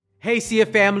Hey,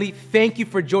 CF family, thank you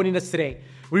for joining us today.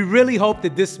 We really hope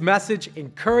that this message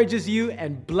encourages you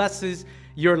and blesses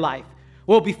your life.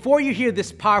 Well, before you hear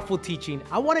this powerful teaching,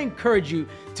 I want to encourage you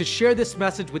to share this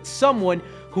message with someone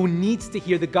who needs to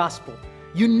hear the gospel.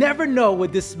 You never know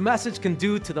what this message can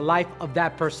do to the life of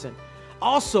that person.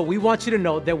 Also, we want you to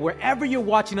know that wherever you're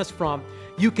watching us from,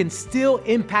 you can still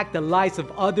impact the lives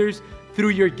of others through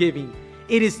your giving.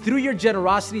 It is through your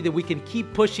generosity that we can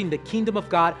keep pushing the kingdom of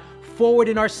God forward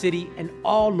in our city and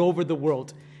all over the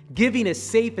world. Giving is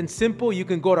safe and simple. You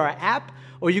can go to our app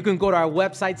or you can go to our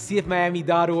website,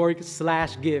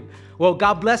 cfmiami.org/give. Well,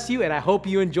 God bless you, and I hope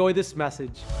you enjoy this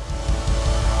message.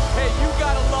 Hey, you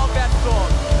gotta love that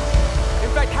song. In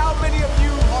fact, how many of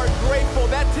you are grateful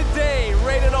that today,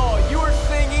 right and all, you are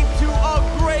singing to a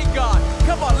great God?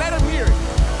 Come on, let him hear it.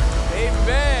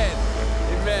 Amen.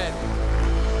 Amen.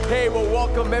 Hey, well,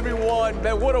 welcome everyone.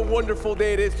 Man, what a wonderful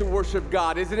day it is to worship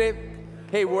God, isn't it?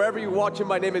 Hey, wherever you're watching,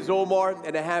 my name is Omar,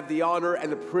 and I have the honor and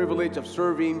the privilege of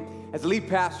serving as lead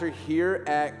pastor here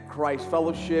at Christ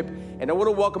Fellowship. And I want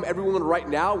to welcome everyone right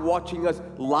now watching us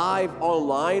live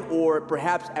online or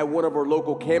perhaps at one of our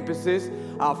local campuses,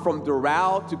 from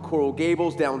Doral to Coral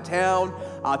Gables downtown,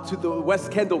 to the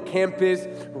West Kendall campus,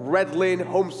 Redland,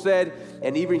 Homestead,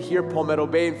 and even here, Palmetto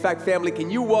Bay. In fact, family, can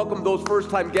you welcome those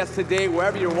first-time guests today,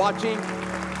 wherever you're watching?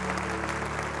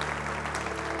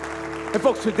 And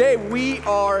folks, today we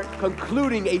are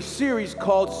concluding a series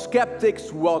called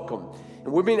Skeptics Welcome.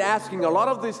 And we've been asking a lot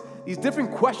of these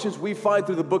different questions we find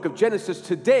through the book of Genesis.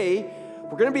 Today,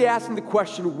 we're going to be asking the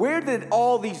question, where did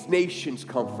all these nations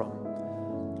come from?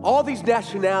 All these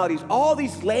nationalities, all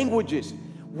these languages,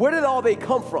 where did all they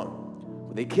come from?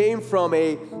 Well, they came from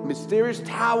a mysterious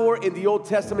tower in the Old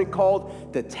Testament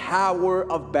called the Tower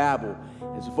of Babel.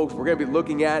 And so folks, we're going to be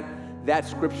looking at that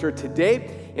scripture today.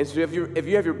 And so if you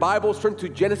have your Bibles, turn to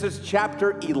Genesis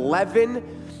chapter 11,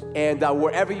 and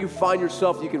wherever you find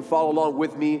yourself, you can follow along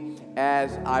with me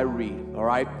as I read, all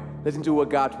right? Listen to what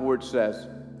God's word says.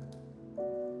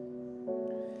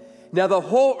 Now the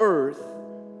whole earth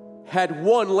had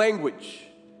one language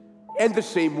and the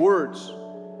same words.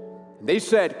 And they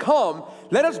said, "Come,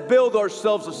 let us build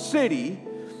ourselves a city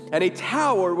and a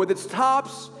tower with its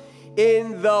tops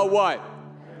in the what?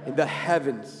 In the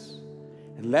heavens.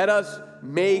 And let us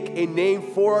make a name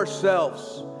for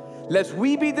ourselves, lest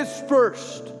we be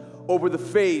dispersed over the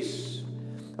face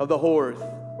of the whole earth."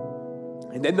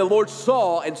 And then the Lord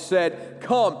saw and said,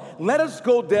 "Come, let us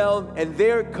go down and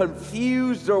there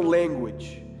confuse their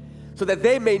language, so that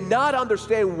they may not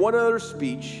understand one another's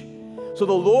speech." So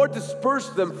the Lord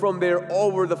dispersed them from there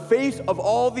over the face of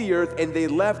all the earth, and they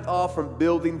left off from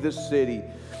building the city.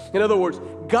 In other words,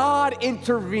 God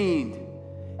intervened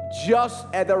just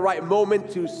at the right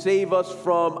moment to save us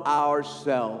from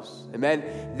ourselves. Amen.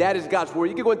 That is God's word.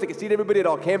 You can go and take a seat, everybody, at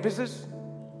all campuses.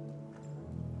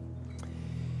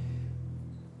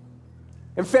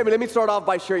 And family, let me start off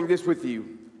by sharing this with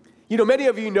you. You know, many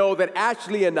of you know that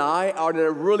Ashley and I are in a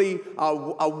really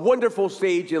a wonderful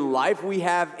stage in life. We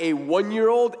have a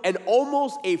 1-year-old and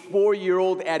almost a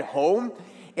 4-year-old at home.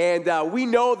 And we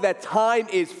know that time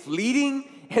is fleeting.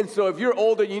 And so if you're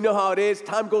older, you know how it is.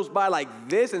 Time goes by like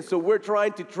this. And so we're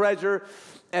trying to treasure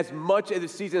as much of the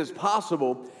season as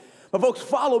possible. But folks,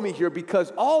 follow me here,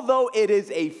 because although it is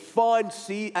a fun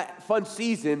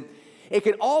season, it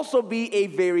can also be a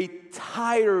very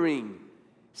tiring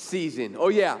season. Oh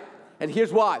yeah, and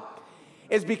here's why.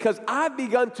 It's because I've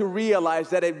begun to realize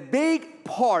that a big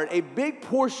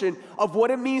portion of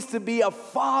what it means to be a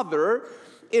father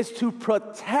is to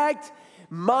protect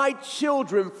my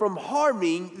children from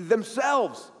harming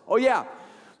themselves. Oh yeah,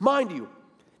 mind you,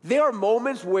 there are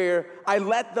moments where I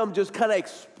let them just kind of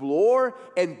explore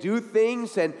and do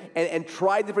things and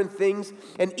try different things.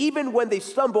 And even when they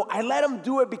stumble, I let them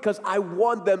do it because I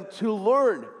want them to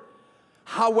learn.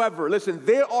 However, listen,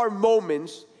 there are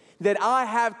moments that I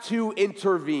have to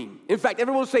intervene. In fact,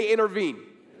 everyone say intervene.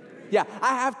 Yeah,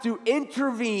 I have to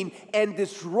intervene and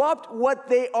disrupt what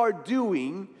they are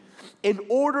doing in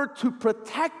order to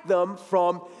protect them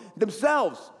from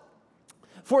themselves.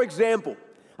 For example,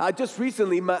 just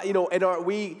recently,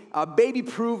 we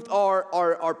baby-proofed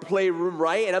our playroom,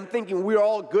 right? And I'm thinking we're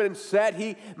all good and set.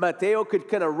 Mateo could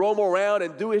kind of roam around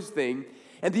and do his thing.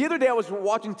 And the other day I was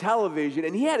watching television,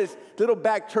 and he had his little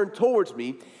back turned towards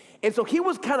me. And so he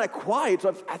was kind of quiet.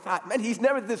 So I thought, man, he's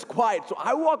never this quiet. So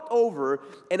I walked over,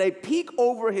 and I peeked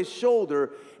over his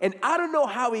shoulder. And I don't know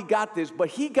how he got this, but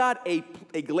he got a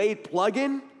Glade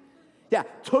plug-in. Yeah,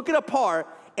 took it apart,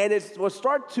 and it was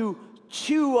start to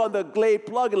chew on the Glade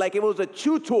plug-in like it was a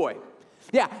chew toy.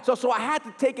 Yeah, so I had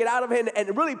to take it out of him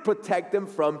and really protect him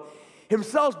from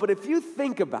themselves. But if you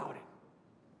think about it,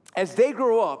 as they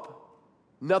grow up,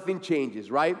 nothing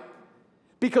changes, right?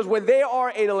 Because when they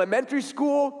are in elementary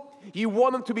school, you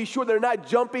want them to be sure they're not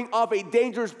jumping off a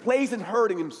dangerous place and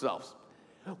hurting themselves.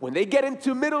 When they get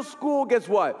into middle school, guess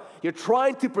what? You're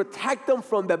trying to protect them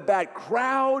from the bad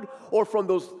crowd or from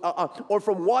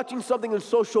from watching something on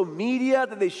social media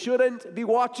that they shouldn't be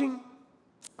watching.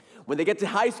 When they get to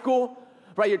high school,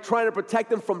 right, you're trying to protect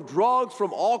them from drugs,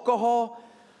 from alcohol,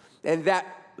 and that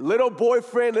little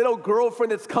boyfriend, little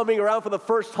girlfriend that's coming around for the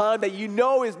first time that you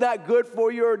know is not good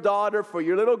for your daughter, for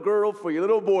your little girl, for your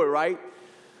little boy, right?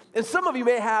 And some of you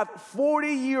may have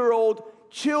 40-year-old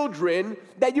children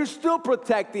that you're still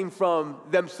protecting from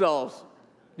themselves.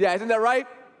 Yeah, isn't that right?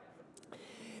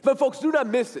 But folks, do not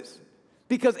miss this.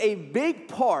 Because a big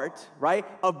part, right,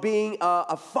 of being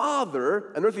a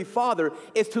father, an earthly father,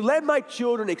 is to let my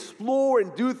children explore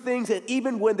and do things, and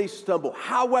even when they stumble.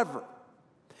 However,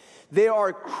 there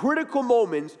are critical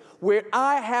moments where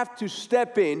I have to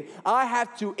step in, I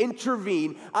have to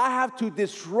intervene, I have to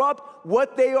disrupt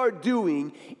what they are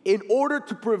doing in order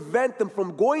to prevent them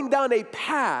from going down a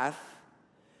path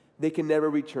they can never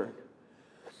return.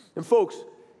 And folks,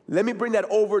 let me bring that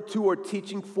over to our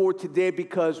teaching for today,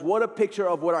 because what a picture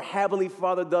of what our Heavenly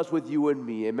Father does with you and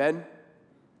me, amen?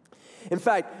 In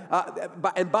fact,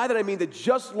 and by that I mean that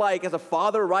just like as a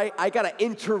father, right, I got to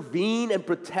intervene and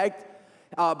protect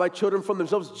my children from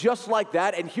themselves, just like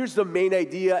that. And here's the main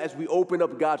idea as we open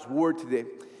up God's Word today.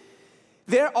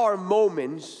 There are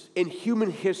moments in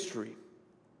human history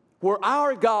where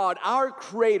our God, our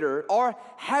Creator, our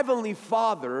Heavenly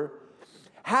Father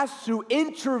has to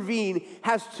intervene,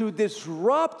 has to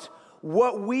disrupt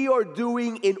what we are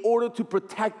doing in order to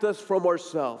protect us from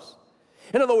ourselves.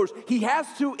 In other words, He has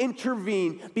to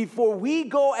intervene before we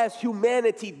go as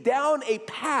humanity down a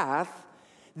path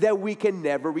that we can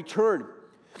never return.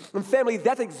 And family,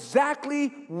 that's exactly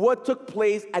what took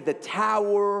place at the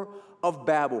Tower of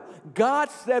Babel. God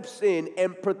steps in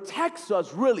and protects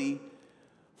us really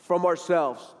from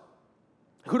ourselves.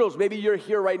 Who knows, maybe you're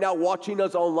here right now watching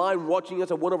us online, watching us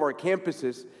at one of our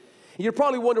campuses. And you're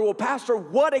probably wondering, well, Pastor,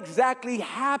 what exactly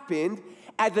happened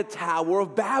at the Tower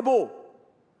of Babel?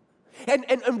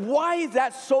 And why is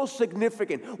that so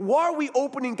significant? Why are we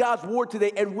opening God's Word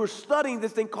today and we're studying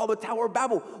this thing called the Tower of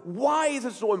Babel? Why is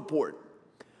it so important?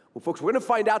 Well, folks, we're going to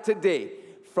find out today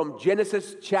from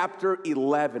Genesis chapter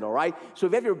 11, all right? So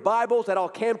if you have your Bibles at all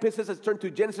campuses, let's turn to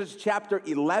Genesis chapter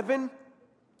 11.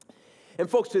 And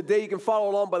folks, today you can follow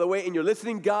along, by the way, in your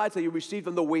listening guides that you received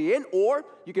on the way in, or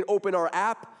you can open our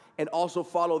app and also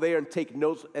follow there and take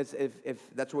notes as if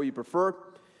that's what you prefer.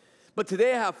 But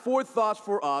today I have 4 thoughts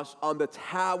for us on the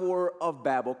Tower of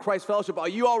Babel. Christ Fellowship, are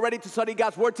you all ready to study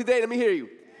God's Word today? Let me hear you.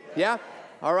 Yeah?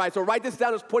 All right, so write this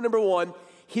down as point number 1.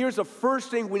 Here's the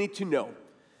first thing we need to know.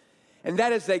 And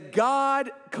that is that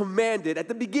God commanded, at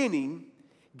the beginning,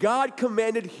 God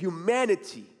commanded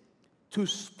humanity to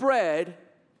spread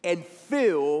and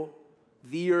fill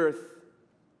the earth.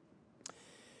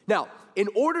 Now, in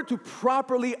order to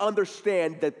properly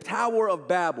understand the Tower of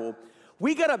Babel,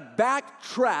 we got to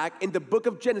backtrack in the book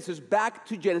of Genesis back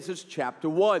to Genesis chapter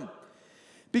 1.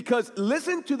 Because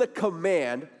listen to the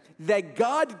command that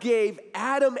God gave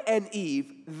Adam and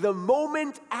Eve the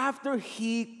moment after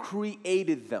He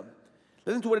created them.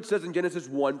 Listen to what it says in Genesis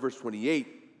 1, verse 28.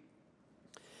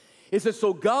 It says,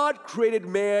 so God created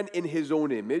man in His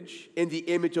own image. In the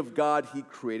image of God He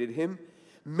created him.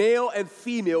 Male and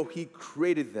female He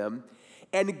created them.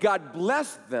 And God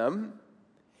blessed them.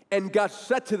 And God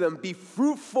said to them, be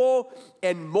fruitful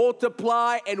and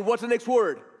multiply. And what's the next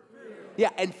word? Yeah,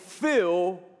 and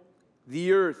fill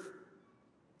the earth.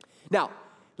 Now,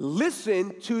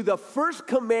 listen to the first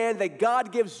command that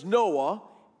God gives Noah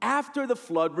after the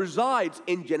flood resides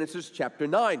in Genesis chapter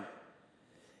 9.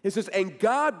 It says, and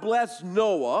God blessed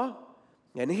Noah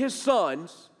and his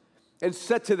sons and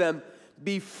said to them,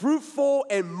 be fruitful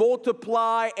and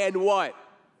multiply and what?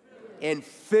 And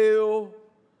fill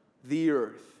the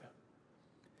earth.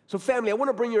 So family, I want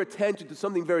to bring your attention to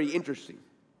something very interesting.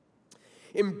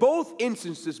 In both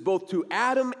instances, both to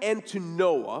Adam and to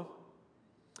Noah,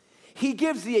 He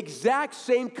gives the exact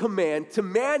same command to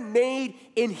man made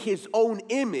in His own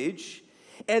image,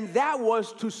 and that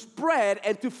was to spread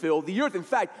and to fill the earth. In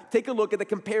fact, take a look at the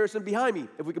comparison behind me,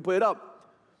 if we can put it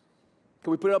up.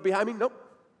 Can we put it up behind me? Nope.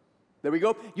 There we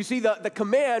go. You see, the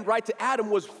command, right, to Adam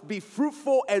was be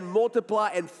fruitful and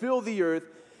multiply and fill the earth.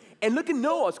 And look at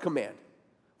Noah's command.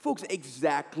 Folks,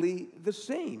 exactly the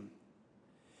same.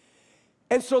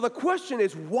 And so the question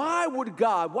is, why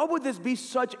would this be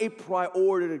such a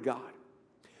priority to God?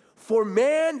 For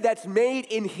man that's made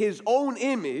in His own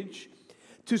image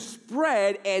to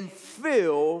spread and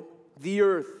fill the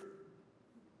earth.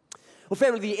 Well,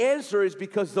 family, the answer is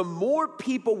because the more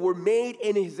people were made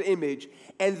in his image,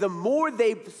 and the more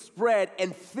they spread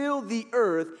and filled the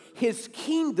earth, his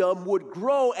kingdom would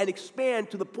grow and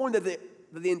expand to the point that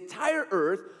the entire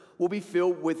earth will be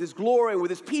filled with his glory and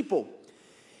with his people.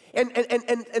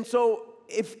 And so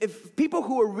if people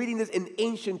who are reading this in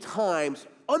ancient times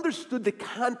understood the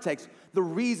context, the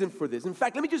reason for this. In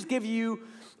fact, let me just give you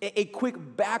a quick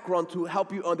background to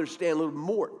help you understand a little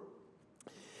more.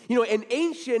 You know, in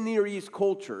ancient Near East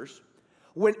cultures,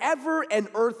 whenever an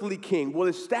earthly king will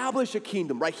establish a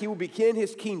kingdom, right, he will begin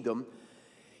his kingdom,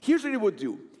 here's what he would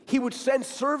do. He would send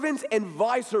servants and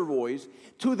viceroys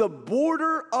to the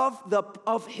border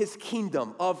of his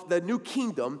kingdom, of the new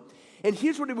kingdom, and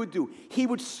here's what he would do. He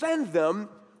would send them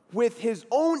with his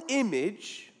own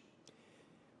image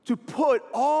to put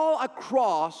all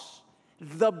across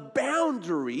the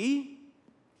boundary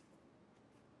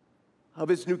of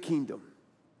his new kingdom.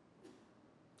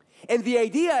 And the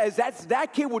idea is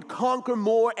that king would conquer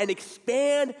more and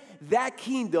expand that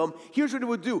kingdom. Here's what he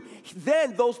would do.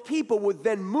 Then those people would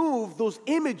then move those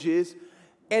images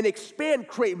and expand,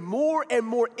 create more and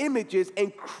more images,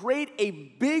 and create a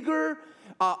bigger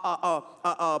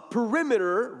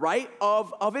perimeter, right,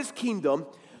 of his kingdom,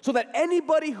 so that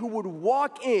anybody who would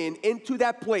walk into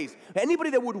that place, anybody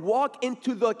that would walk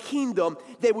into the kingdom,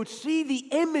 they would see the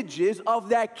images of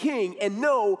that king and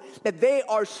know that they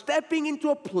are stepping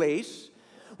into a place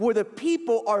where the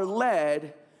people are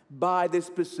led by this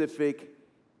specific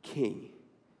king.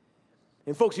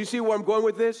 And folks, you see where I'm going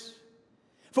with this?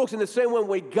 Folks, in the same way,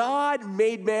 when God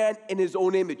made man in his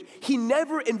own image, he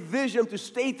never envisioned him to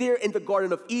stay there in the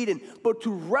Garden of Eden, but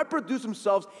to reproduce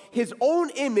himself, his own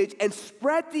image, and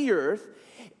spread the earth.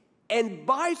 And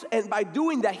by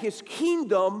doing that, his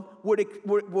kingdom would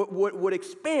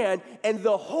expand, and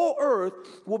the whole earth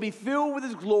will be filled with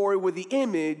his glory, with the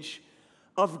image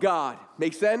of God.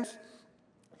 Make sense?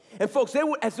 And folks,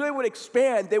 as they would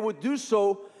expand, they would do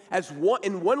so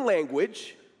in one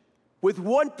language, with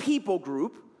one people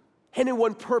group, and in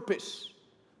one purpose,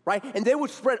 right? And they would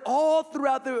spread all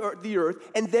throughout the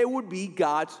earth, and they would be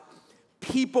God's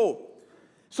people.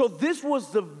 So this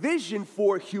was the vision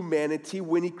for humanity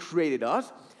when he created us.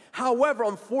 However,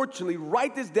 unfortunately,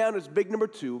 write this down as big number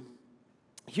 2.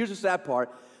 Here's the sad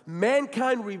part.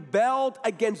 Mankind rebelled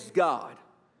against God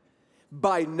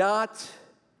by not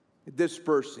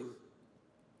dispersing.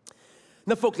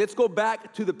 Now, folks, let's go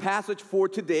back to the passage for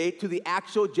today, to the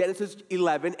actual Genesis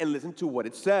 11, and listen to what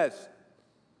it says.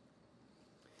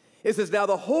 It says, "Now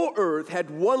the whole earth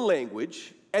had one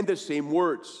language and the same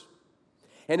words.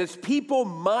 And as people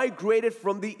migrated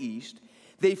from the east,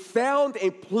 they found a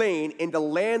plain in the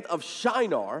land of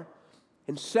Shinar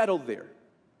and settled there.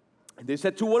 And they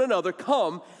said to one another,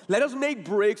 'Come, let us make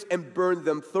bricks and burn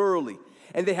them thoroughly.'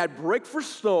 And they had brick for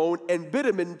stone and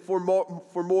bitumen for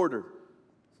mortar.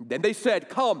 Then they said,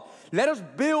 'Come, let us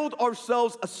build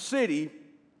ourselves a city,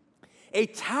 a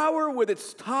tower with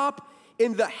its top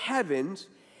in the heavens,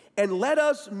 and let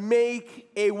us make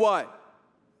a' what?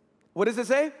 What does it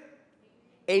say?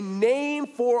 'A name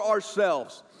for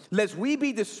ourselves, lest we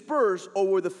be dispersed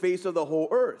over the face of the whole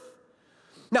earth.'"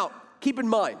 Now, keep in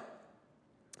mind,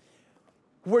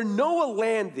 where Noah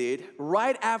landed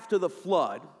right after the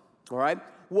flood, all right,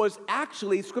 was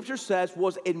actually, Scripture says,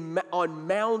 was on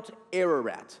Mount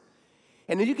Ararat.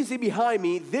 And as you can see behind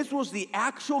me, this was the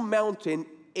actual mountain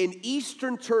in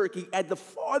eastern Turkey, at the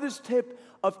farthest tip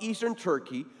of eastern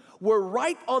Turkey, where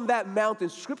right on that mountain,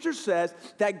 Scripture says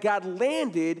that God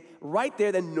landed right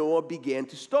there, that Noah began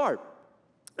to start.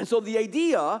 And so the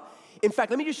idea, in fact,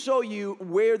 let me just show you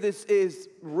where this is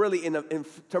really in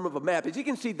terms of a map. As you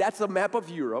can see, that's a map of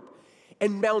Europe.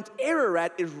 And Mount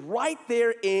Ararat is right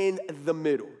there in the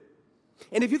middle.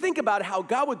 And if you think about how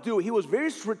God would do it, he was very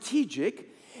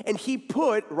strategic, and he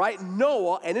put, right,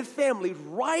 Noah and his family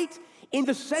right in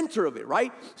the center of it,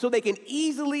 right? So they can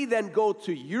easily then go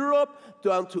to Europe,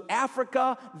 down to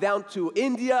Africa, down to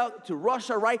India, to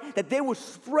Russia, right? That they would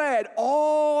spread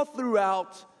all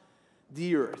throughout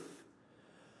the earth.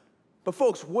 But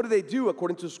folks, what do they do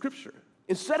according to Scripture?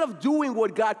 Instead of doing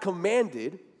what God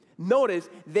commanded, notice,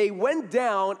 they went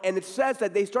down, and it says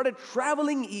that they started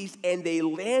traveling east, and they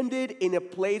landed in a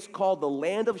place called the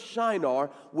land of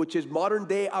Shinar, which is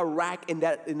modern-day Iraq, in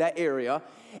that area.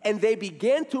 And they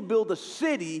began to build a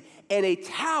city and a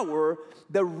tower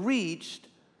that reached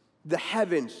the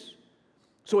heavens.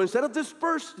 So instead of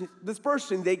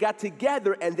dispersing, they got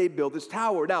together and they built this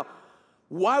tower. Now,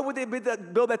 why would they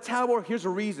build that tower? Here's a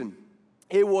reason.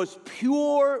 It was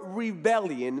pure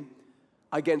rebellion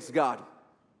against God.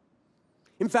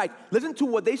 In fact, listen to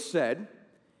what they said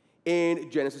in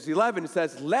Genesis 11. It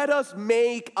says, let us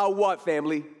make a what,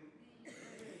 family?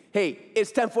 Hey,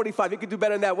 it's 10:45. You can do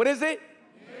better than that. What is it?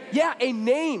 Yeah, a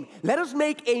name. Let us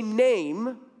make a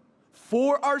name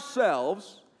for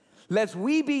ourselves, lest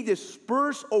we be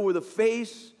dispersed over the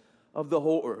face of the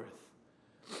whole earth.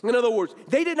 In other words,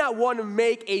 they did not want to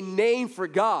make a name for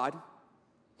God.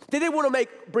 They didn't want to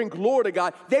bring glory to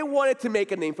God. They wanted to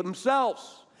make a name for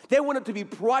themselves. They wanted to be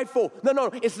prideful. No,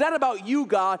 it's not about you,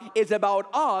 God. It's about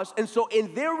us. And so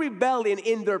in their rebellion,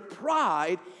 in their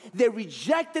pride, they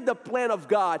rejected the plan of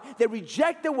God. They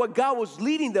rejected what God was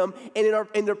leading them. And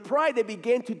in their pride, they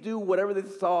began to do whatever they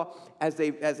saw as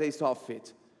they saw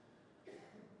fit.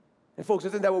 And folks,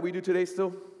 isn't that what we do today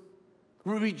still?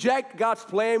 We reject God's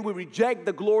plan. We reject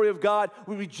the glory of God.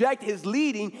 We reject His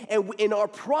leading. And in our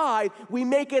pride, we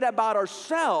make it about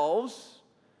ourselves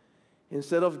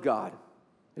instead of God.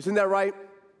 Isn't that right?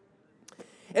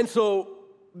 And so,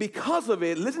 because of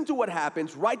it, listen to what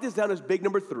happens. Write this down as big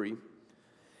number 3.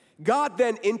 God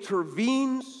then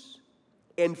intervenes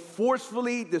and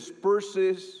forcefully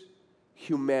disperses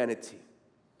humanity.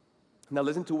 Now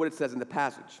listen to what it says in the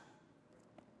passage.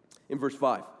 In verse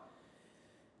 5.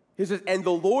 He says, and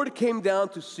the Lord came down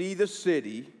to see the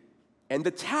city and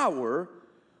the tower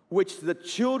which the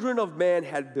children of man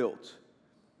had built.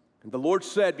 And the Lord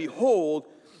said, behold,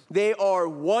 they are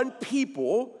one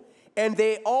people, and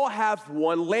they all have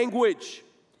one language.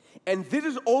 And this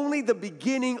is only the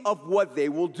beginning of what they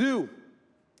will do.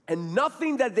 And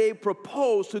nothing that they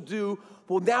propose to do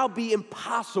will now be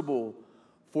impossible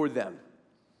for them.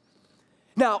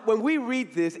 Now, when we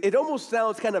read this, it almost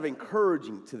sounds kind of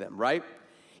encouraging to them, right?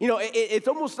 You know, it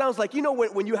almost sounds like, you know,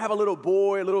 when you have a little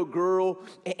boy, a little girl,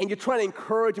 and you're trying to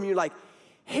encourage them, you're like,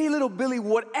 hey, little Billy,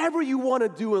 whatever you want to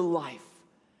do in life,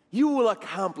 you will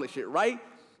accomplish it, right?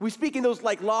 We speak in those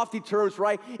like lofty terms,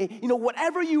 right? You know,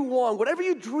 whatever you want, whatever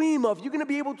you dream of, you're going to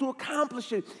be able to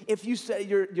accomplish it if you set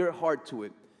your heart to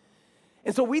it.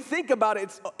 And so we think about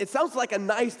it, it sounds like a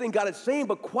nice thing God is saying,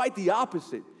 but quite the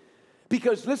opposite.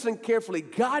 Because listen carefully,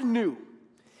 God knew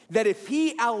that if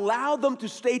He allowed them to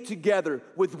stay together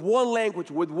with one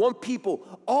language, with one people,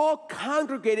 all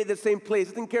congregated in the same place,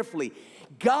 listen carefully,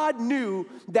 God knew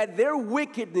that their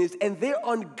wickedness and their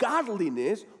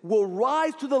ungodliness will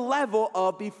rise to the level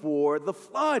of before the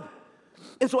flood.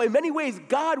 And so in many ways,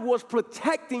 God was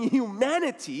protecting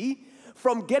humanity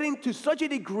from getting to such a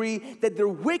degree that their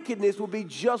wickedness will be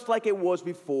just like it was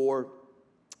before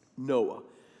Noah.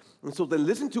 And so then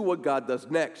listen to what God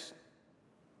does next.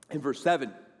 In verse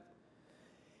 7,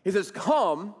 He says,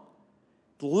 come,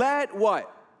 let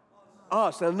what?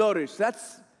 Us. Now notice,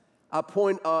 that's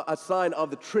a sign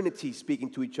of the Trinity speaking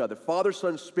to each other. Father,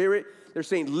 Son, Spirit. They're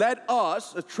saying, let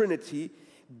us, a Trinity,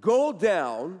 go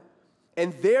down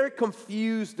and there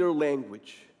confuse their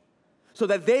language so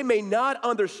that they may not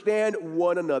understand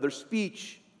one another's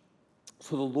speech.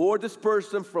 So the Lord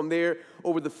dispersed them from there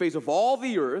over the face of all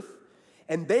the earth,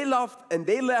 and they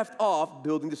left off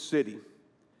building the city.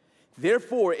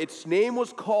 Therefore, its name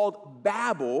was called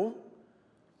Babel,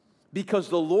 because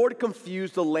the Lord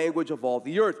confused the language of all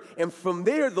the earth. And from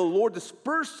there, the Lord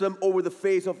dispersed them over the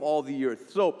face of all the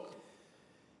earth. So,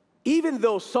 even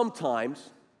though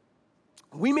sometimes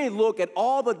we may look at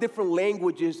all the different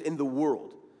languages in the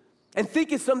world and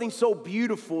think it's something so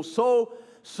beautiful,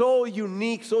 so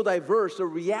unique, so diverse, the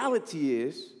reality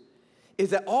is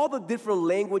that all the different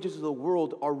languages of the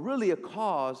world are really a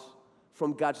cause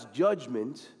from God's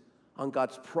judgment on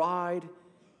God's pride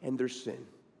and their sin.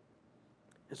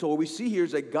 And so what we see here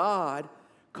is that God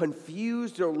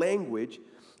confused their language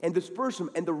and dispersed them.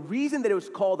 And the reason that it was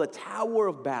called the Tower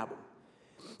of Babel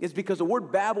is because the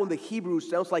word Babel in the Hebrew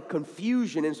sounds like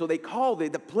confusion. And so they called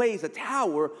it the place, a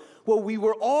tower, where we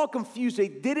were all confused. They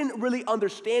didn't really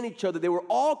understand each other. They were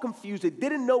all confused. They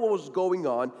didn't know what was going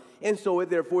on. And so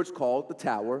therefore it's called the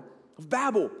Tower of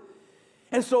Babel.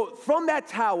 And so from that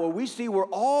tower, we see where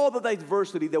all the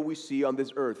diversity that we see on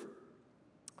this earth.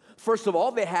 First of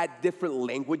all, they had different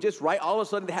languages, right? All of a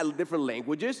sudden, they had different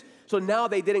languages. So now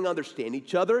they didn't understand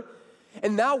each other.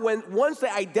 And now once they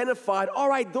identified, all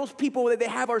right, those people, they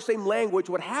have our same language,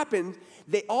 what happened,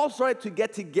 they all started to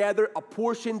get together,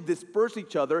 apportion, disperse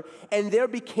each other, and there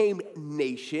became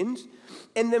nations.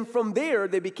 And then from there,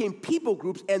 they became people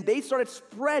groups, and they started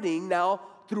spreading now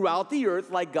throughout the earth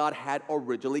like God had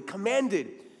originally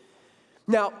commanded.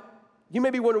 Now, you may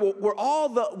be wondering, well, were all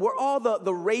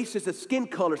the races, the skin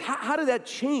colors, how did that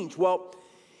change? Well,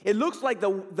 it looks like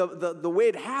the way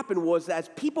it happened was as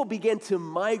people began to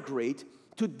migrate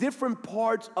to different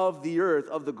parts of the earth,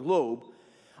 of the globe,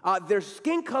 their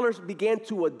skin colors began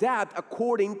to adapt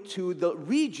according to the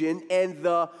region and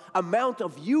the amount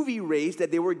of UV rays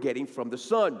that they were getting from the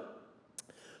sun.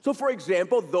 So for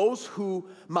example, those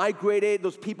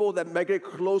people that migrated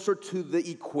closer to the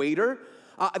equator,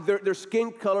 their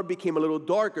skin color became a little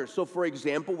darker. So for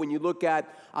example, when you look at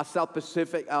South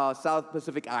Pacific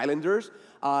Islanders,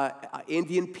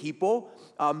 Indian people,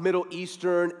 Middle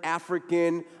Eastern,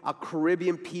 African,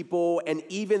 Caribbean people, and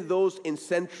even those in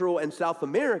Central and South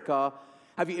America,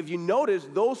 if you notice,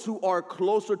 those who are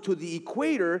closer to the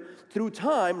equator through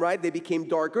time, right, they became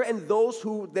darker, and those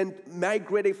who then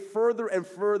migrated further and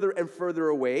further and further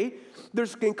away, their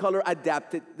skin color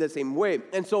adapted the same way.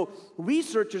 And so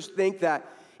researchers think that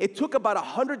it took about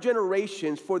 100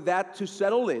 generations for that to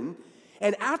settle in.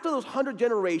 And after those 100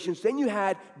 generations, then you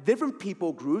had different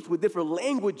people groups with different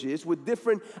languages, with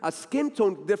different skin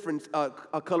tone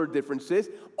color differences,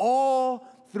 all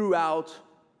throughout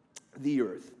the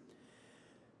earth.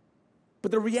 But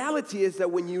the reality is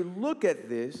that when you look at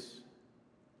this,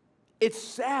 it's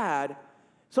sad.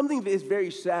 Something is very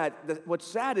sad. What's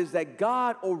sad is that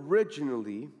God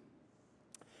originally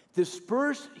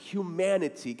dispersed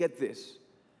humanity, get this,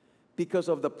 because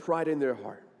of the pride in their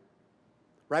heart.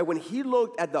 Right? When he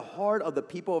looked at the heart of the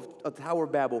people of Tower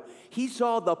of Babel, he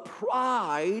saw the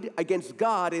pride against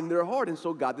God in their heart, and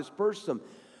so God dispersed them.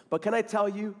 But can I tell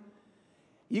you,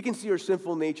 you can see your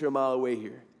sinful nature a mile away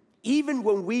here. Even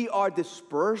when we are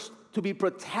dispersed to be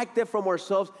protected from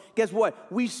ourselves, guess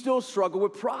what? We still struggle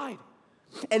with pride.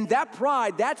 And that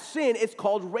pride, that sin, is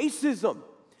called racism.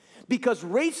 Because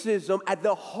racism, at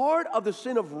the heart of the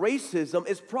sin of racism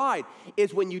is pride.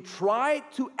 It's when you try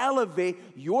to elevate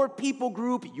your people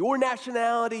group, your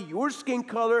nationality, your skin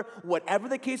color, whatever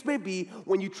the case may be,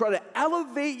 when you try to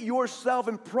elevate yourself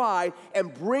in pride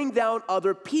and bring down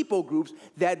other people groups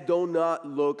that do not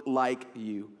look like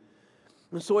you.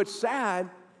 And so it's sad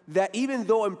that even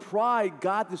though in pride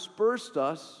God dispersed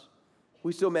us,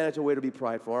 we still manage a way to be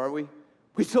prideful, aren't we?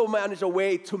 We still manage a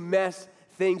way to mess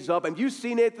things up. And you've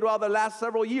seen it throughout the last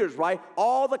several years, right?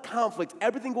 All the conflicts,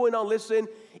 everything going on, listen,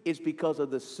 is because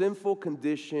of the sinful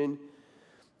condition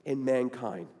in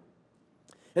mankind.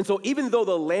 And so even though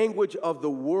the language of the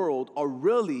world are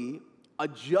really a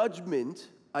judgment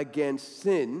against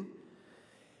sin,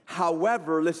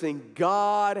 however, listen,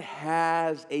 God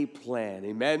has a plan,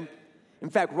 amen? In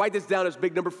fact, write this down as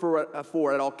big number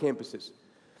 4 at all campuses.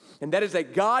 And that is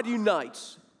that God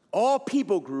unites all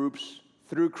people groups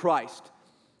through Christ.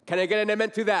 Can I get an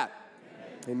amen to that?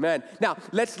 Amen. Now,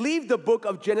 let's leave the book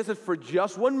of Genesis for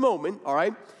just one moment, all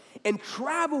right? And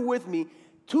travel with me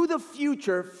to the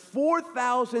future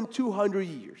 4,200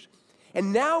 years.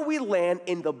 And now we land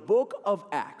in the book of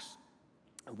Acts.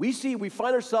 We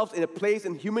find ourselves in a place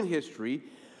in human history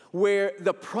where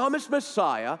the promised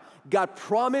Messiah, God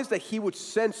promised that he would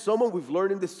send someone, we've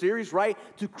learned in this series, right,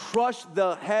 to crush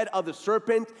the head of the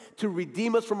serpent, to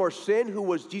redeem us from our sin, who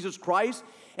was Jesus Christ.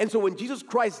 And so when Jesus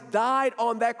Christ died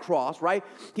on that cross, right,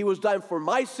 he was dying for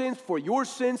my sins, for your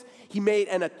sins. He made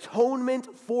an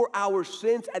atonement for our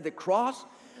sins at the cross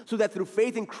so that through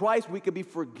faith in Christ we could be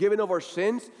forgiven of our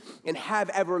sins and have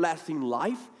everlasting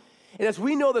life. And as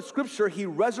we know the scripture, he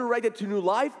resurrected to new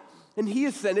life and he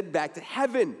ascended back to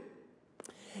heaven.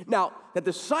 Now, the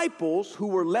disciples who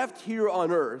were left here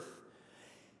on earth,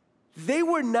 they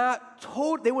were not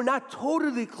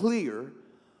totally clear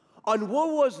on what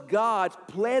was God's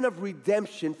plan of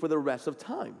redemption for the rest of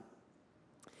time.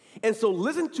 And so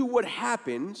listen to what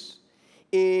happens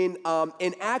in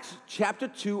Acts chapter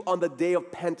 2 on the day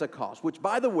of Pentecost, which,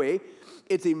 by the way,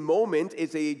 it's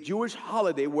a Jewish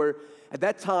holiday where at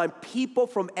that time, people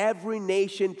from every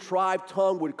nation, tribe,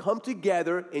 tongue would come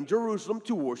together in Jerusalem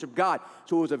to worship God.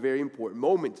 So it was a very important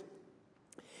moment.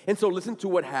 And so listen to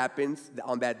what happens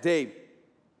on that day.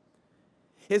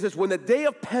 It says, when the day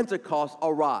of Pentecost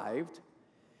arrived,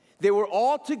 they were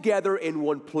all together in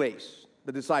one place,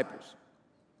 the disciples.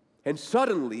 And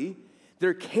suddenly,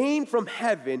 there came from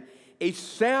heaven a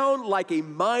sound like a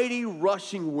mighty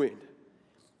rushing wind.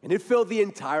 And it filled the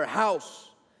entire house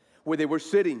where they were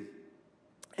sitting.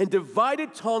 And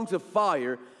divided tongues of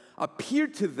fire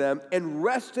appeared to them and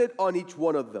rested on each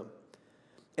one of them.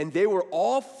 And they were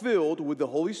all filled with the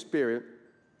Holy Spirit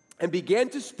and began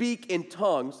to speak in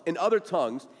other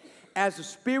tongues, as the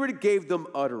Spirit gave them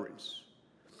utterance.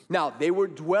 Now, they were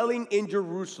dwelling in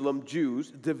Jerusalem, Jews,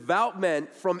 devout men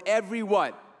from every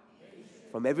what?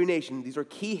 From every nation. These are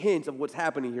key hints of what's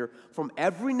happening here. From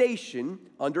every nation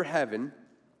under heaven.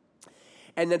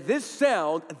 And at this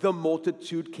sound, the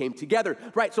multitude came together.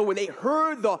 Right, so when they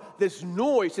heard this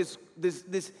noise,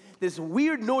 this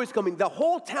weird noise coming, the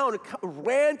whole town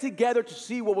ran together to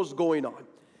see what was going on.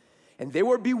 And they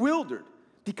were bewildered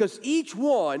because each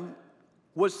one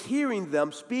was hearing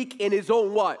them speak in his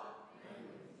own what?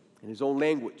 In his own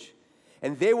language.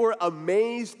 And they were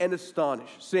amazed and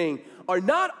astonished, saying, are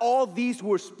not all these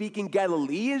who are speaking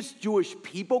Galileans, Jewish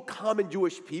people, common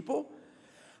Jewish people?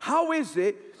 How is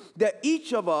it that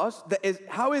each of us,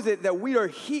 how is it that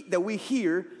we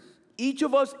hear each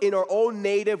of us in our own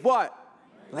native what?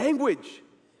 Language.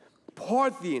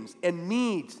 Parthians and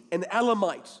Medes and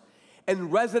Elamites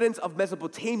and residents of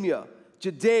Mesopotamia,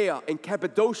 Judea and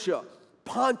Cappadocia,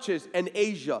 Pontus and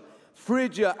Asia,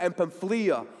 Phrygia and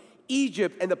Pamphylia,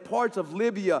 Egypt and the parts of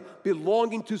Libya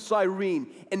belonging to Cyrene,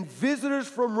 and visitors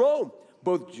from Rome,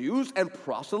 both Jews and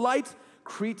proselytes,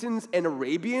 Cretans and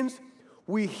Arabians.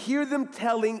 We hear them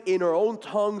telling in our own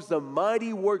tongues the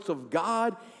mighty works of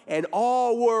God, and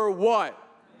all were what?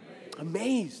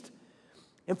 Amazed.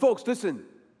 And folks, listen,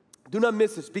 do not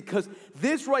miss this, because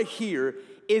this right here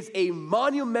is a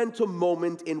monumental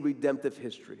moment in redemptive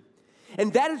history.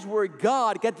 And that is where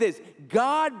God, get this,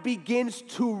 God begins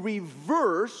to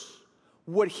reverse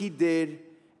what he did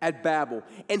at Babel.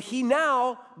 And he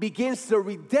now begins the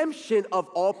redemption of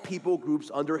all people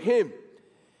groups under him.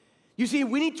 You see,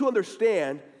 we need to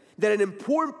understand that an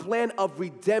important plan of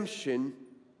redemption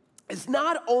is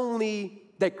not only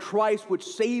that Christ would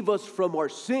save us from our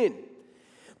sin,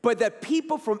 but that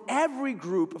people from every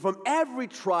group, from every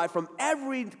tribe, from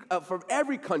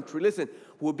every country, listen,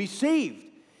 will be saved.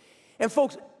 And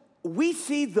folks, we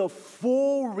see the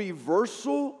full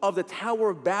reversal of the Tower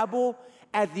of Babel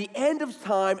at the end of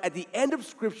time, at the end of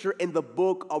Scripture in the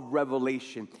book of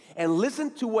Revelation. And listen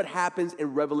to what happens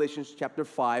in Revelation chapter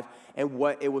 5 and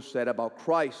what it was said about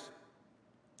Christ.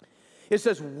 It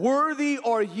says, worthy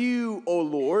are you, O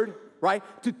Lord, right,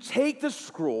 to take the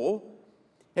scroll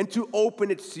and to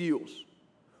open its seals.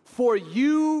 For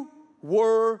you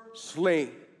were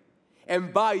slain,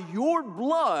 and by your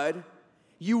blood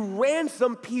you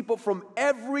ransomed people from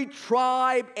every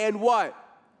tribe and what?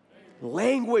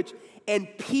 Language and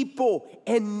people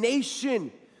and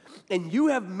nation. And you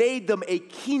have made them a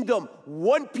kingdom,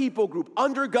 one people group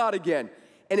under God again,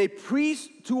 and a priest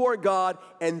to our God,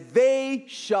 and they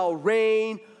shall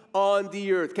reign on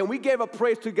the earth. Can we give a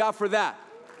praise to God for that?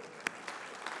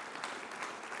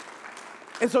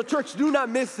 And so, church, do not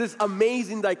miss this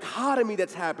amazing dichotomy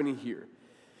that's happening here.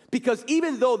 Because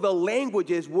even though the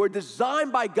languages were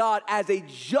designed by God as a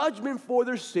judgment for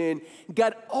their sin,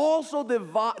 God also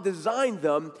designed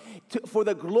them for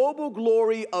the global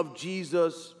glory of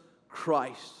Jesus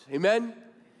Christ. Amen?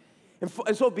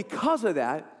 And so because of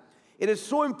that, it is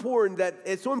so important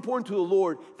to the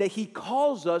Lord that he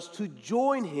calls us to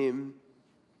join him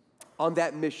on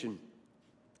that mission.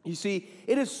 You see,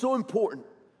 it is so important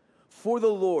for the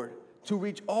Lord to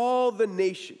reach all the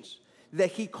nations that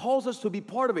he calls us to be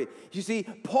part of it. You see,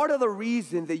 part of the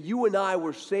reason that you and I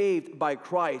were saved by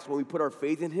Christ when we put our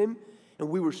faith in him, and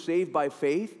we were saved by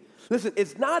faith, listen,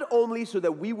 it's not only so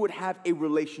that we would have a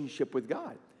relationship with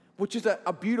God, which is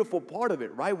a beautiful part of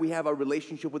it, right? We have a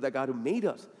relationship with that God who made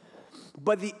us.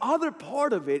 But the other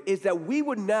part of it is that we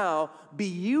would now be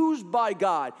used by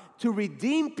God to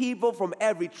redeem people from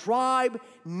every tribe,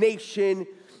 nation,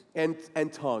 and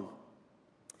tongue.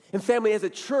 And family, as a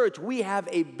church, we have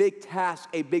a big task,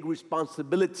 a big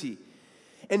responsibility.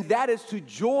 And that is to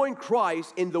join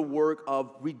Christ in the work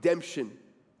of redemption.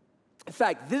 In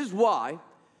fact, this is why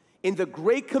in the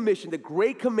Great Commission, the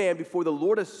Great Command before the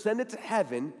Lord ascended to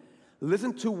heaven,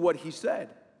 listen to what he said.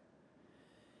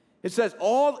 It says,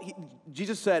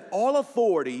 Jesus said, all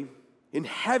authority in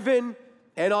heaven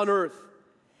and on earth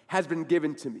has been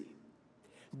given to me.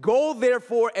 Go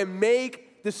therefore and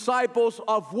make disciples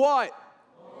of what?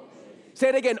 Say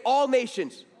it again, all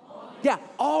nations. Yeah,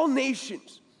 all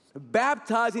nations.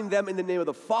 Baptizing them in the name of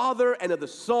the Father and of the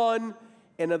Son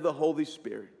and of the Holy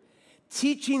Spirit.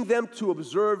 Teaching them to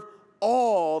observe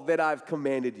all that I've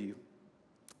commanded you.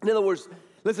 In other words,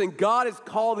 listen, God is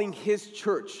calling his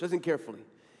church, listen carefully,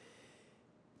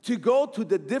 to go to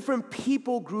the different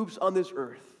people groups on this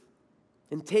earth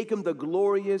and take them the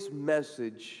glorious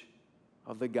message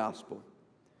of the gospel.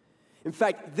 In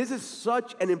fact, this is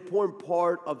such an important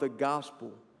part of the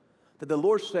gospel that the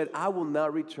Lord said, I will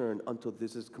not return until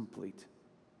this is complete.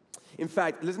 In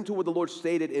fact, listen to what the Lord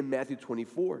stated in Matthew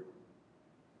 24.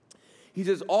 He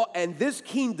says, and this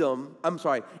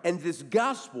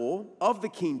gospel of the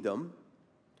kingdom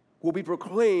will be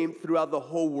proclaimed throughout the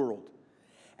whole world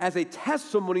as a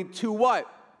testimony to what?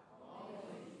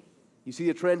 You see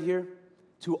the trend here?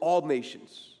 To all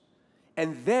nations.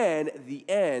 And then the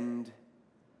end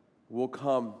will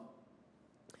come.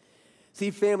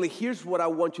 See, family, here's what I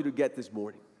want you to get this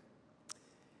morning.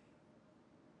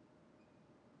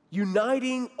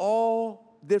 uniting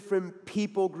all different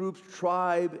people groups,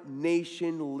 tribe,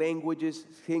 nation, languages,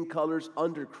 skin colors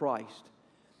under Christ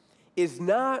is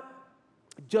not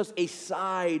just a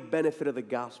side benefit of the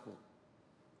gospel.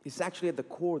 It's actually at the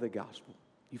core of the gospel.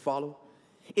 You follow?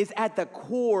 It's at the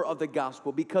core of the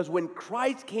gospel, because when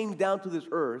Christ came down to this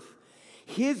earth,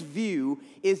 his view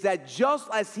is that just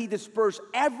as he dispersed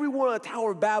everyone on the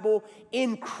Tower of Babel,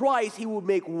 in Christ he would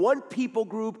make one people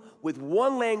group with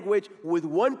one language, with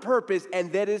one purpose,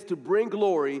 and that is to bring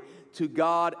glory to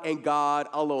God and God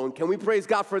alone. Can we praise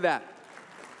God for that?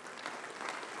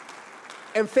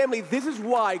 And family, this is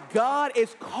why God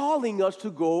is calling us to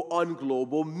go on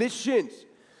global missions.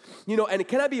 You know, and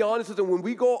can I be honest with you, when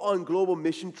we go on global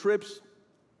mission trips,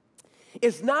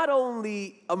 it's not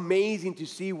only amazing to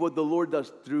see what the Lord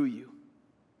does through you,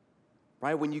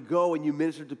 right? When you go and you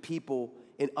minister to people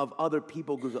of other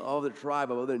people groups, of other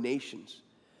tribes, of other nations.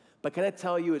 But can I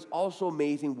tell you, it's also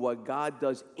amazing what God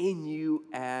does in you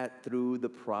through the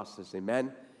process,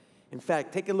 amen? In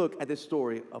fact, take a look at this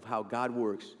story of how God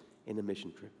works in a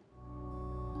mission trip.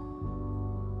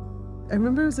 I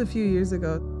remember it was a few years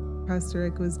ago, Pastor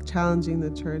Rick was challenging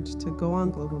the church to go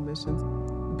on global missions.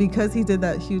 Because he did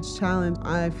that huge challenge,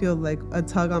 I feel like a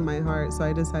tug on my heart, so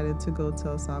I decided to go to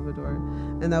El Salvador.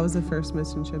 And that was the first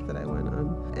mission trip that I went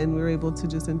on. And we were able to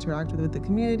just interact with the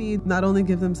community, not only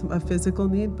give them a physical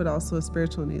need, but also a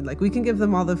spiritual need. Like, we can give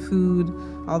them all the food,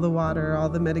 all the water, all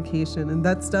the medication, and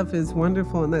that stuff is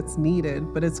wonderful and that's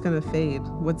needed, but it's gonna fade.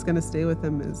 What's gonna stay with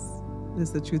them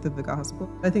is the truth of the gospel.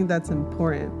 I think that's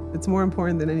important. It's more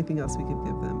important than anything else we could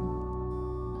give them.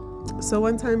 So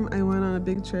one time I went on a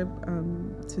big trip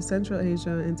to Central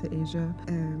Asia and to Asia,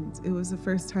 and it was the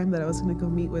first time that I was going to go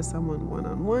meet with someone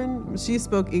one-on-one. She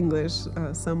spoke English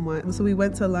somewhat, so we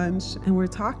went to lunch and we're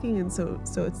talking, and so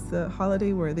it's the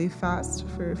holiday where they fast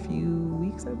for a few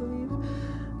weeks, I believe,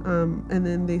 and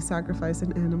then they sacrifice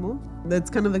an animal. That's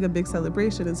kind of like a big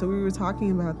celebration, and so we were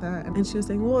talking about that, and she was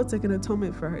saying, well, it's like an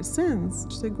atonement for our sins.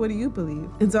 She's like, what do you believe?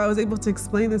 And so I was able to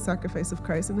explain the sacrifice of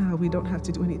Christ and how we don't have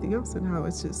to do anything else, and how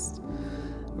it's just,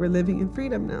 we're living in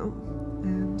freedom now.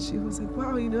 And she was like,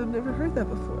 wow, I've never heard that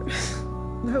before.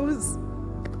 That was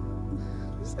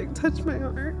just like touched my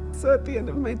heart. So at the end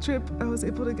of my trip, I was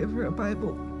able to give her a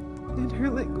Bible in her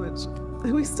language.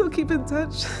 And we still keep in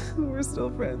touch. We're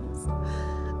still friends.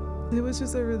 It was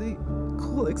just a really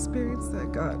cool experience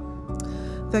that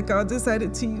God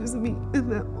decided to use me in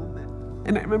that moment.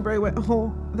 And I remember I went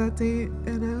home that day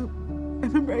and I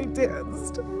remember I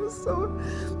danced. I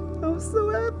was so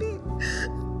happy.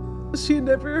 She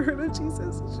never heard of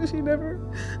Jesus. She never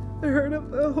heard of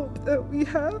the hope that we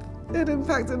have. It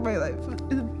impacted my life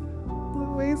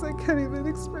in ways I can't even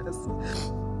express.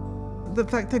 The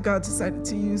fact that God decided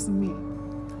to use me,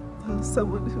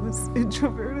 someone who is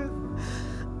introverted,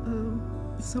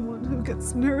 someone who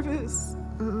gets nervous.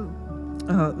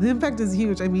 The impact is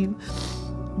huge. I mean,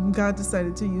 God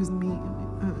decided to use me,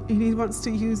 and he wants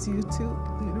to use you too.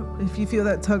 If you feel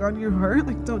that tug on your heart,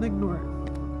 don't ignore it.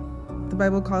 The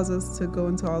Bible calls us to go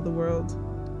into all the world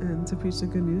and to preach the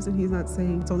good news, and he's not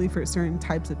saying it's only for certain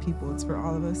types of people, it's for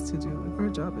all of us to do. Our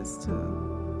job is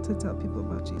to tell people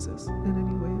about Jesus in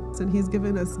any way. And he's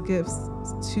given us gifts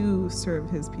to serve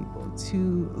his people,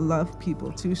 to love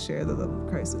people, to share the love of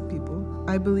Christ with people.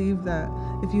 I believe that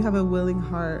if you have a willing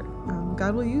heart,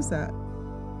 God will use that.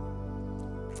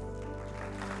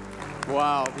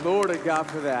 Wow, glory to God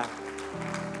for that.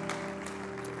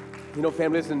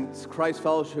 Family, listen, Christ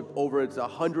Fellowship over its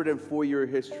 104-year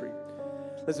history.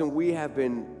 Listen, we have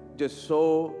been just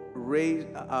so raised,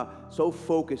 so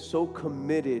focused, so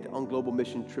committed on global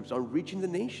mission trips, on reaching the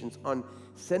nations, on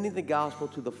sending the gospel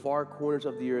to the far corners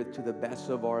of the earth to the best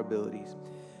of our abilities.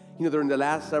 During the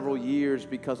last several years,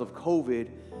 because of COVID,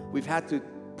 we've had to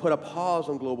put a pause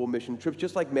on global mission trips.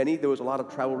 Just like many, there was a lot of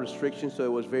travel restrictions, so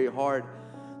it was very hard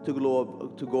to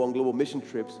go on global mission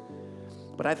trips.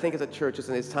 But I think as a church,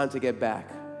 it's time to get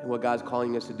back and what God's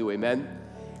calling us to do, amen?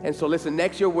 And so listen,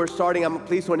 next year I'm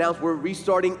pleased to announce we're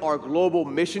restarting our global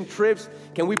mission trips.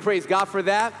 Can we praise God for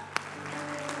that?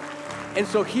 And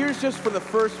so here's just for the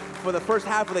first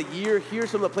half of the year, here's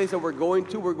some of the places that we're going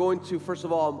to. We're going to, first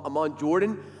of all, Amman,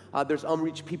 Jordan. There's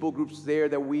unreached people groups there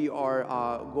that we are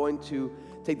going to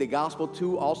take the gospel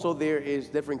to. Also, there is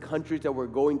different countries that we're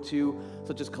going to,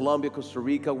 such as Colombia, Costa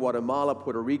Rica, Guatemala,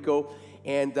 Puerto Rico.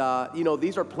 And,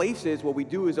 these are places, what we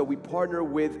do is that we partner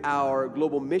with our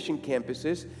global mission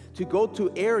campuses to go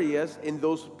to areas in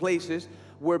those places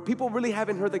where people really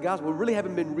haven't heard the gospel, really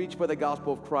haven't been reached by the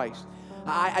gospel of Christ.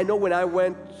 I know when I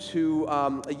went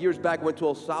to, years back, went to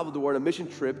El Salvador on a mission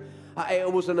trip,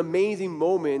 It was an amazing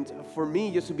moment for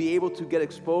me just to be able to get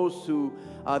exposed to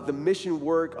the mission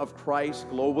work of Christ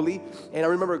globally. And I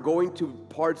remember going to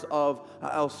parts of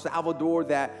El Salvador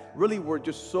that really were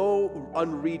just so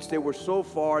unreached. They were so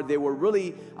far. They were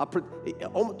really,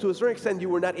 to a certain extent, you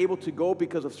were not able to go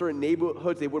because of certain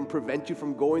neighborhoods. They wouldn't prevent you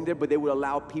from going there, but they would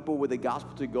allow people with the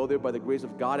gospel to go there by the grace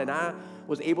of God. And I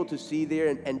was able to see there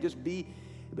and just be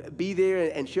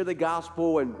there and share the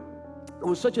gospel. And it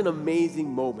was such an amazing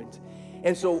moment.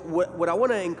 And so what I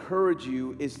want to encourage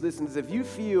you is, listen, is if you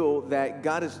feel that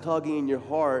God is tugging in your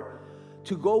heart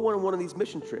to go on one of these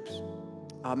mission trips,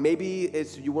 maybe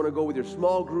it's you want to go with your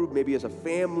small group, maybe as a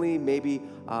family, maybe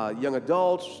young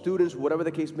adults, students, whatever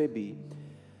the case may be,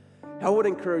 I would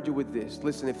encourage you with this.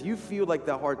 Listen, if you feel like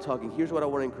that heart tugging, here's what I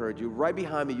want to encourage you. Right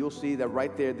behind me, you'll see that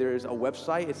right there is a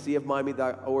website. It's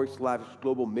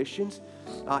cfmiami.org/global missions.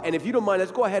 And if you don't mind,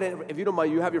 let's go ahead and, if you don't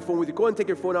mind, you have your phone with you. Go ahead and take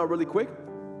your phone out really quick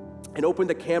and open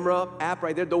the camera app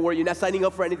right there. Don't worry, you're not signing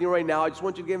up for anything right now. I just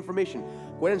want you to get information.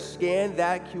 Go ahead and scan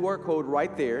that QR code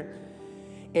right there.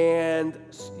 And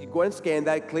go ahead and scan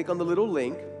that. Click on the little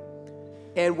link.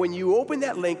 And when you open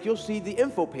that link, you'll see the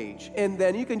info page. And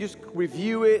then you can just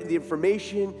review it, the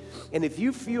information. And if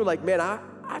you feel like, man,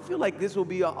 I feel like this will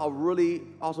be a really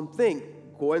awesome thing,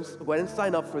 go ahead and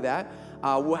sign up for that.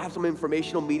 We'll have some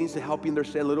informational meetings to help you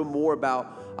understand a little more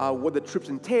about what the trips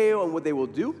entail and what they will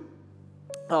do.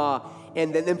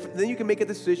 And then you can make a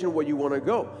decision where you want to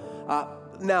go.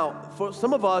 Now, for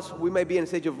some of us, we may be in a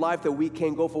stage of life that we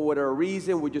can't go for whatever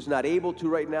reason. We're just not able to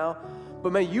right now.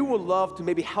 But man, you would love to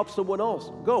maybe help someone else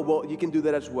go. Well, you can do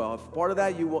that as well. If part of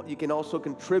that, you can also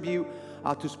contribute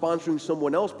to sponsoring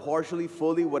someone else, partially,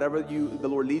 fully, whatever the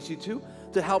Lord leads you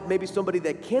to help maybe somebody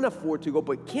that can't afford to go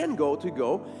but can go to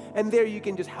go. And there you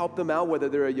can just help them out, whether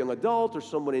they're a young adult or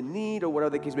someone in need or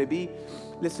whatever the case may be.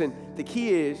 Listen, the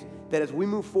key is that as we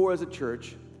move forward as a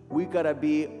church, we've got to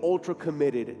be ultra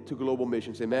committed to global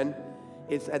missions. Amen?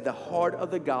 It's at the heart of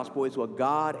the gospel. It's what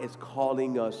God is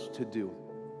calling us to do.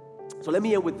 So let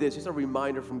me end with this. Just a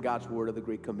reminder from God's word of the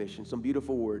Great Commission. Some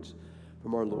beautiful words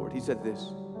from our Lord. He said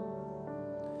this.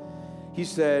 He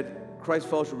said, Christ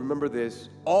Fellowship, remember this.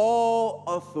 All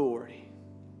authority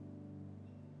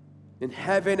in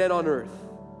heaven and on earth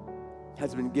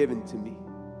has been given to me.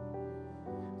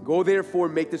 Go therefore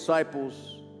and make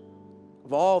disciples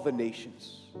of all the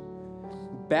nations,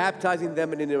 baptizing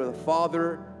them in the name of the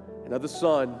Father and of the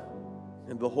Son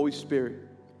and of the Holy Spirit,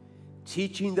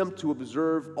 teaching them to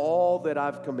observe all that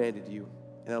I've commanded you.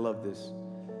 And I love this.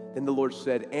 Then the Lord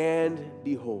said, and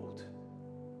behold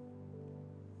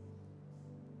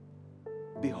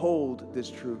this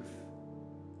truth.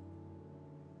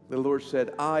 The Lord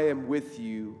said, I am with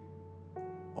you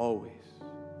always,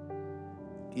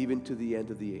 even to the end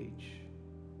of the age.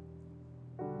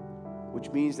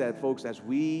 Which means that, folks, as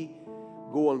we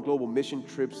go on global mission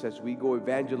trips, as we go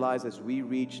evangelize, as we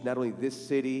reach not only this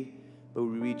city, but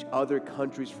we reach other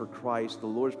countries for Christ, the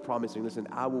Lord's promising, listen,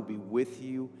 I will be with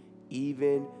you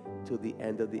even till the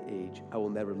end of the age. I will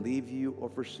never leave you or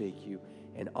forsake you.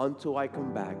 And until I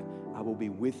come back, I will be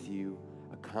with you,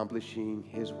 accomplishing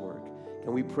His work.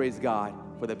 Can we praise God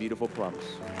for that beautiful promise?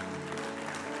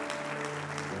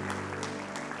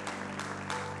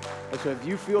 And so if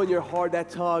you feel in your heart that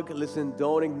tug, listen,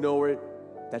 don't ignore it.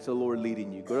 That's the Lord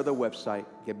leading you. Go to the website,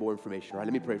 get more information. All right,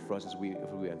 let me pray for us as we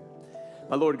end.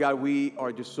 My Lord God, we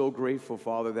are just so grateful,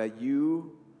 Father, that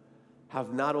you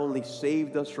have not only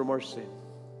saved us from our sin,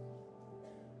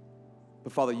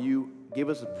 but Father, you give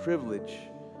us a privilege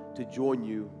to join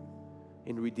you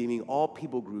in redeeming all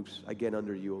people groups again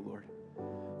under you, O Lord.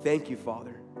 Thank you,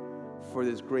 Father, for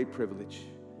this great privilege.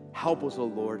 Help us, O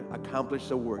Lord, accomplish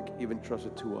the work you've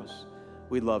entrusted to us.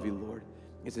 We love you, Lord.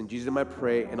 It's in Jesus' name I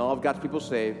pray, and all of God's people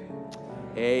say,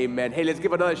 amen. Hey, let's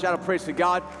give another shout of praise to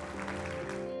God.